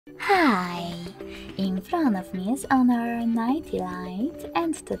Hi! In front of me is our Lite,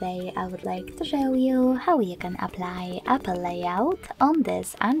 and today I would like to show you how you can apply Apple layout on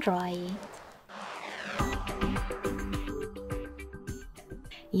this Android.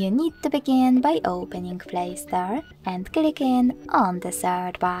 You need to begin by opening Play Store and clicking on the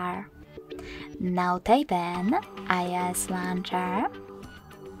search bar. Now type in iOS Launcher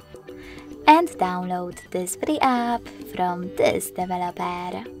and download this free app from this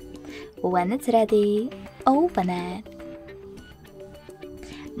developer. When it's ready, open it.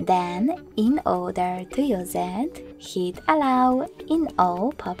 Then, in order to use it, hit Allow in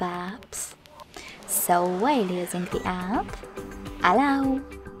all pop-ups. So while using the app, Allow,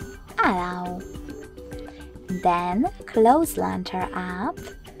 Allow. Then close Launcher app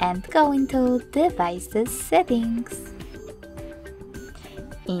and go into Devices Settings.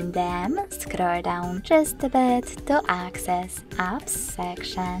 In them, scroll down just a bit to access Apps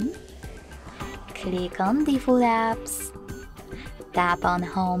section. Click on Default Apps, tap on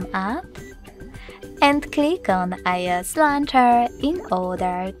Home App, and click on iOS Launcher in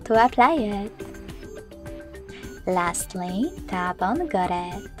order to apply it. Lastly, tap on Got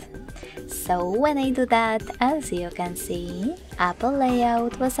It. So when I do that, as you can see, Apple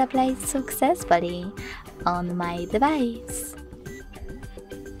layout was applied successfully on my device.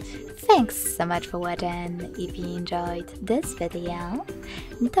 Thanks so much for watching. If you enjoyed this video,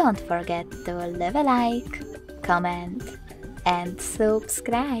 don't forget to leave a like, comment, and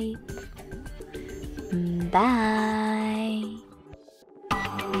subscribe. Bye!